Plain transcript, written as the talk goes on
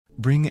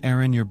Bring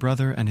Aaron your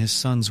brother and his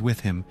sons with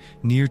him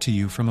near to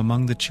you from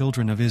among the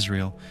children of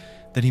Israel,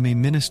 that he may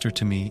minister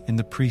to me in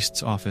the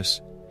priest's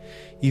office.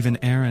 Even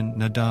Aaron,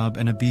 Nadab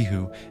and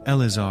Abihu,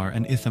 Eleazar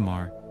and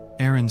Ithamar,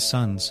 Aaron's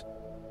sons.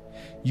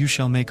 You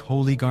shall make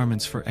holy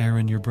garments for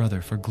Aaron your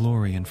brother, for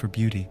glory and for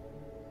beauty.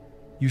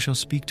 You shall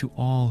speak to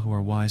all who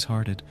are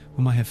wise-hearted,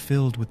 whom I have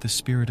filled with the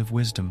spirit of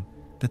wisdom,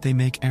 that they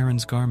make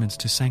Aaron's garments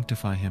to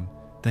sanctify him,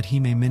 that he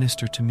may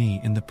minister to me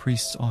in the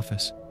priest's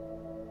office.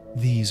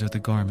 These are the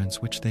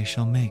garments which they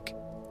shall make: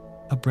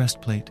 a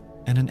breastplate,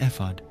 and an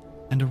ephod,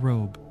 and a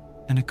robe,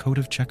 and a coat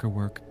of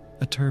checkerwork,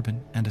 a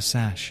turban, and a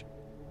sash.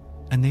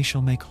 And they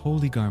shall make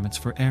holy garments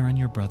for Aaron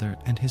your brother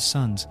and his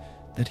sons,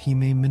 that he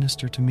may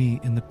minister to me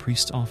in the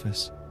priest's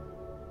office.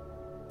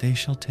 They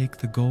shall take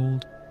the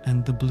gold,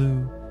 and the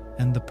blue,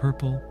 and the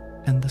purple,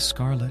 and the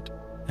scarlet,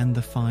 and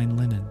the fine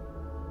linen.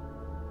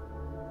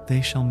 They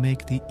shall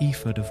make the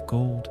ephod of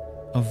gold,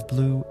 of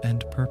blue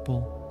and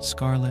purple,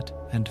 scarlet,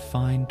 and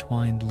fine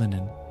twined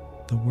linen,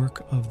 the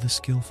work of the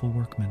skillful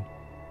workman.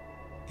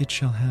 It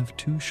shall have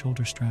 2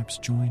 shoulder straps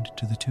joined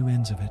to the 2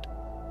 ends of it,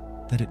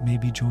 that it may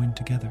be joined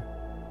together.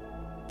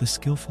 The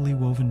skillfully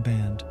woven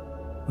band,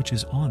 which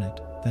is on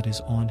it, that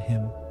is on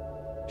him,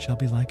 shall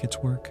be like its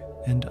work,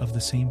 and of the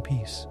same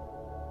piece,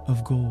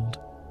 of gold,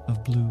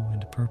 of blue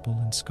and purple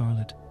and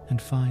scarlet,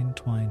 and fine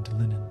twined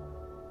linen.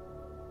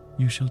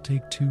 You shall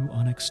take 2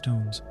 onyx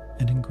stones,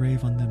 and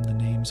engrave on them the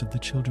names of the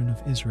children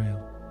of Israel,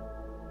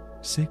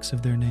 6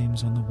 of their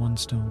names on the one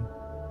stone,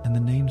 and the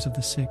names of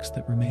the 6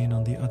 that remain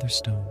on the other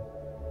stone,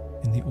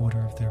 in the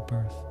order of their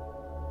birth,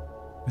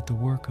 with the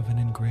work of an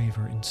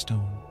engraver in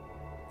stone,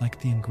 like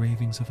the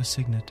engravings of a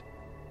signet,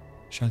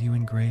 shall you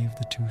engrave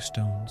the 2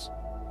 stones,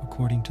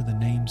 according to the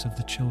names of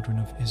the children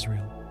of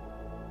Israel.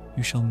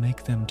 You shall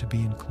make them to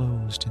be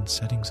enclosed in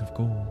settings of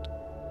gold.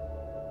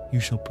 You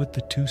shall put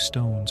the 2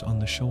 stones on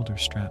the shoulder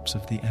straps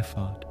of the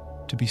ephod,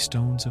 to be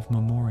stones of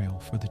memorial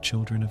for the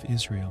children of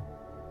Israel,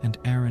 and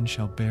Aaron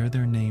shall bear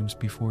their names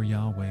before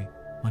Yahweh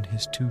on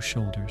his 2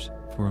 shoulders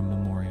for a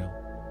memorial.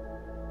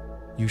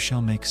 You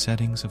shall make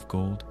settings of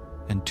gold,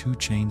 and 2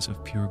 chains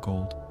of pure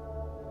gold.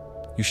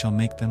 You shall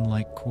make them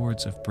like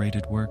cords of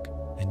braided work,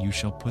 and you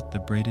shall put the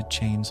braided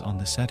chains on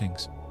the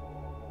settings.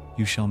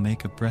 You shall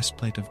make a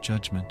breastplate of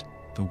judgment,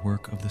 the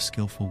work of the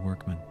skillful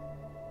workman.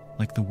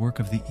 Like the work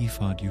of the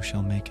ephod you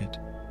shall make it.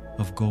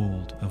 Of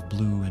gold, of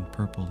blue and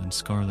purple and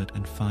scarlet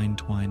and fine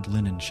twined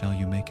linen shall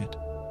you make it.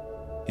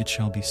 It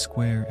shall be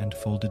square and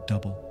folded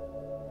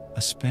double.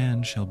 A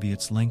span shall be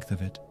its length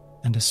of it,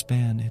 and a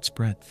span its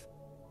breadth.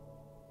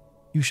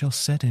 You shall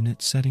set in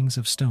it settings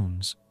of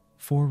stones,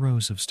 4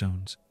 rows of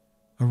stones.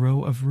 A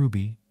row of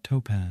ruby,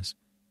 topaz,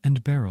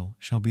 and beryl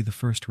shall be the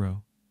first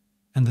row,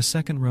 and the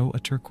second row a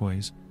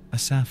turquoise, a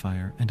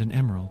sapphire, and an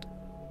emerald,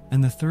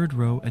 and the third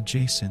row a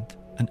jacinth,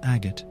 an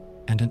agate,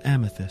 and an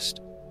amethyst,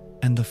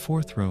 and the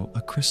 4th row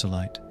a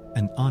chrysolite,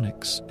 an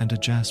onyx, and a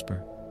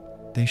jasper.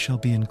 They shall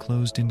be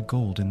enclosed in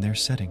gold in their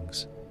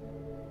settings.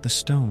 The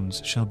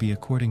stones shall be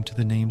according to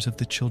the names of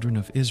the children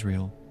of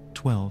Israel,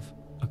 12,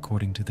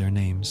 according to their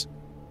names.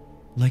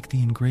 Like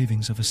the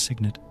engravings of a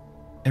signet,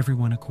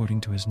 everyone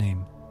according to his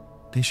name.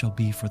 They shall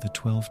be for the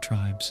 12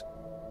 tribes.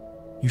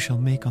 You shall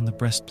make on the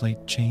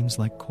breastplate chains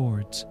like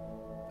cords,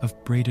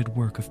 of braided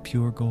work of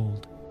pure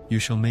gold. You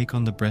shall make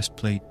on the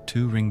breastplate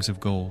 2 rings of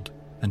gold,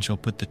 and shall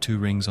put the 2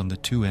 rings on the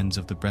 2 ends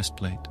of the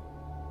breastplate.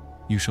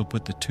 You shall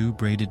put the 2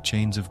 braided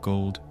chains of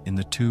gold in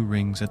the 2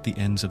 rings at the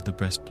ends of the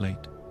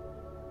breastplate.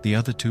 The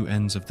other 2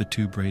 ends of the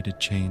 2 braided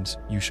chains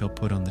you shall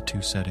put on the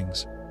 2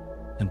 settings,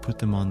 and put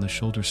them on the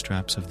shoulder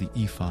straps of the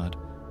ephod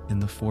in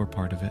the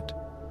forepart of it.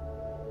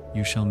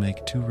 You shall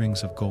make 2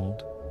 rings of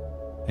gold,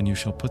 and you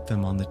shall put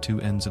them on the 2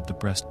 ends of the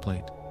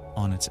breastplate,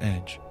 on its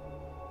edge,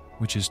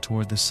 which is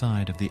toward the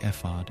side of the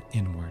ephod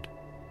inward.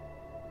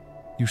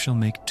 You shall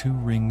make 2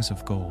 rings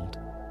of gold,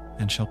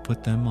 and shall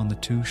put them on the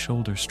 2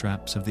 shoulder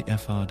straps of the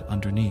ephod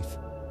underneath,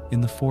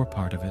 in the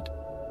forepart of it,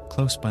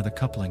 close by the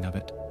coupling of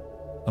it,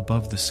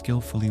 above the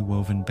skillfully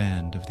woven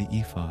band of the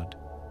ephod.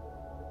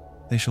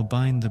 They shall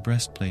bind the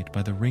breastplate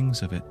by the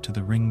rings of it to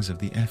the rings of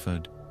the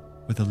ephod,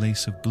 with a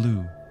lace of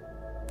blue,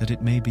 that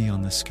it may be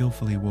on the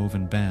skillfully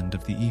woven band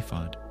of the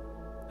ephod,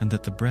 and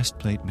that the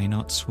breastplate may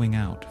not swing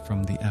out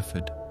from the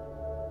ephod.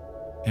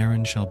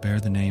 Aaron shall bear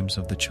the names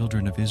of the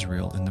children of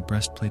Israel in the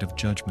breastplate of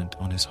judgment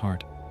on his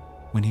heart,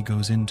 when he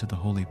goes into the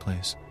holy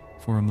place,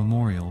 for a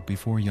memorial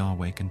before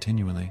Yahweh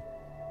continually.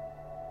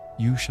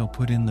 You shall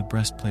put in the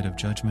breastplate of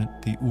judgment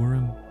the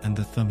Urim and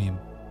the Thummim,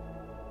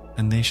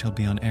 and they shall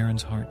be on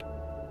Aaron's heart,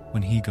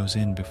 when he goes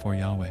in before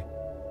Yahweh.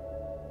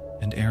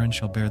 And Aaron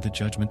shall bear the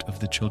judgment of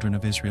the children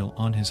of Israel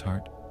on his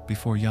heart,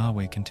 before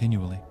Yahweh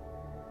continually.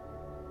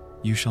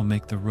 You shall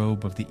make the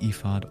robe of the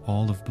ephod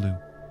all of blue.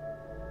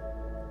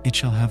 It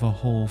shall have a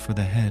hole for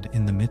the head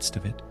in the midst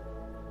of it.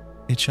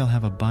 It shall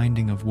have a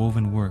binding of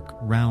woven work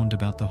round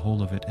about the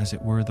hole of it, as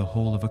it were the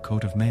hole of a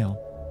coat of mail,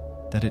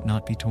 that it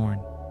not be torn.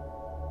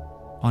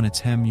 On its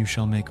hem you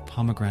shall make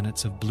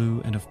pomegranates of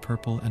blue and of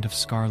purple and of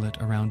scarlet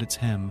around its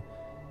hem,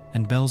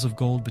 and bells of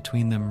gold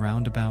between them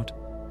round about,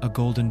 a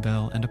golden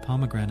bell and a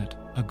pomegranate,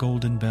 a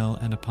golden bell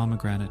and a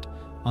pomegranate,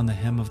 on the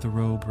hem of the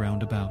robe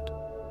round about.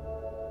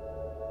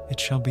 It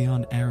shall be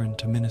on Aaron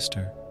to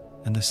minister,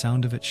 and the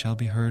sound of it shall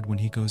be heard when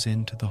he goes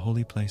into the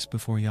holy place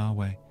before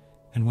Yahweh,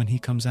 and when he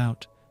comes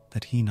out,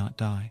 that he not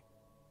die.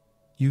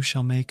 You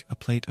shall make a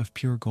plate of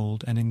pure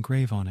gold and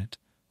engrave on it,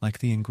 like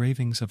the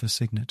engravings of a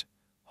signet,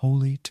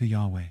 holy to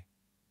Yahweh.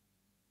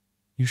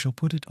 You shall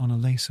put it on a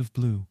lace of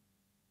blue,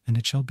 and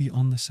it shall be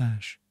on the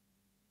sash.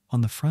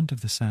 On the front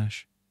of the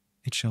sash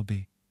it shall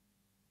be.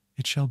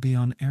 It shall be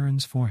on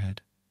Aaron's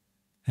forehead,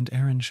 and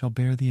Aaron shall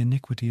bear the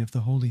iniquity of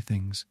the holy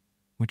things,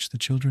 which the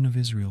children of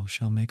Israel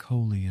shall make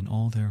holy in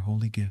all their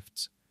holy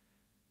gifts,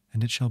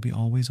 and it shall be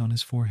always on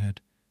his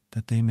forehead,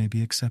 that they may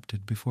be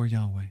accepted before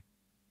Yahweh.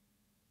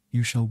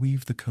 You shall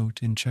weave the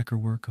coat in checker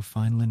work of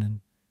fine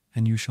linen,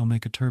 and you shall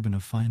make a turban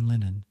of fine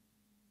linen,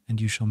 and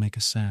you shall make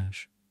a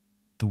sash,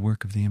 the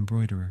work of the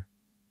embroiderer.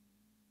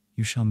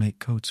 You shall make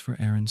coats for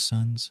Aaron's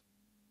sons,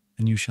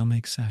 and you shall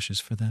make sashes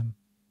for them,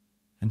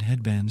 and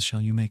headbands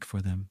shall you make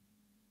for them,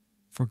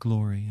 for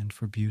glory and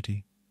for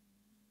beauty.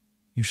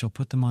 You shall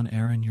put them on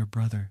Aaron your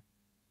brother,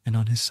 and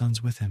on his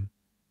sons with him,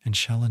 and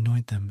shall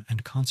anoint them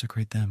and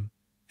consecrate them,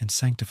 and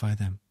sanctify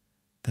them,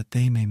 that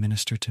they may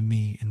minister to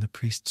me in the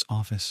priest's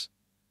office.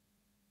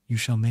 You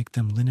shall make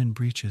them linen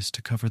breeches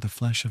to cover the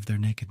flesh of their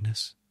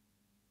nakedness.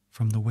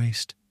 From the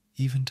waist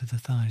even to the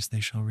thighs they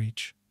shall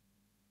reach.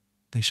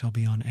 They shall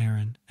be on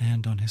Aaron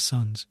and on his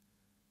sons,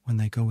 when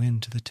they go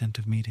into the tent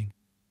of meeting,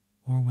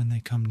 or when they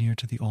come near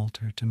to the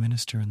altar to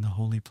minister in the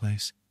holy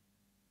place,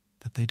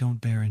 that they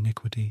don't bear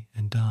iniquity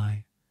and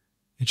die.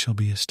 It shall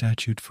be a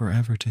statute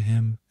forever to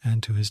him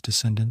and to his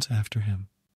descendants after him.